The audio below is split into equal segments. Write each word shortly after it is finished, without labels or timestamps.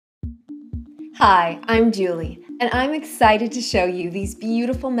Hi, I'm Julie, and I'm excited to show you these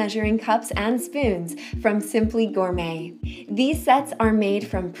beautiful measuring cups and spoons from Simply Gourmet. These sets are made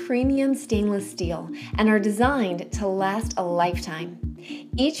from premium stainless steel and are designed to last a lifetime.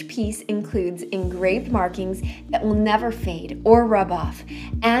 Each piece includes engraved markings that will never fade or rub off,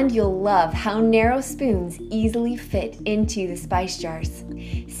 and you'll love how narrow spoons easily fit into the spice jars.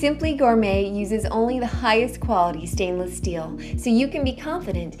 Simply Gourmet uses only the highest quality stainless steel, so you can be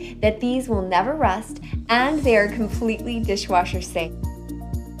confident that these will never rust and they are completely dishwasher safe.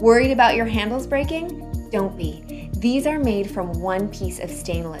 Worried about your handles breaking? Don't be. These are made from one piece of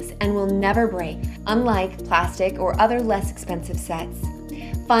stainless and will never break, unlike plastic or other less expensive sets.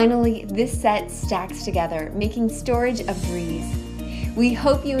 Finally, this set stacks together, making storage a breeze. We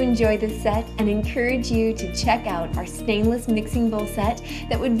hope you enjoy this set and encourage you to check out our stainless mixing bowl set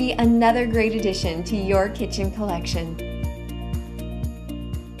that would be another great addition to your kitchen collection.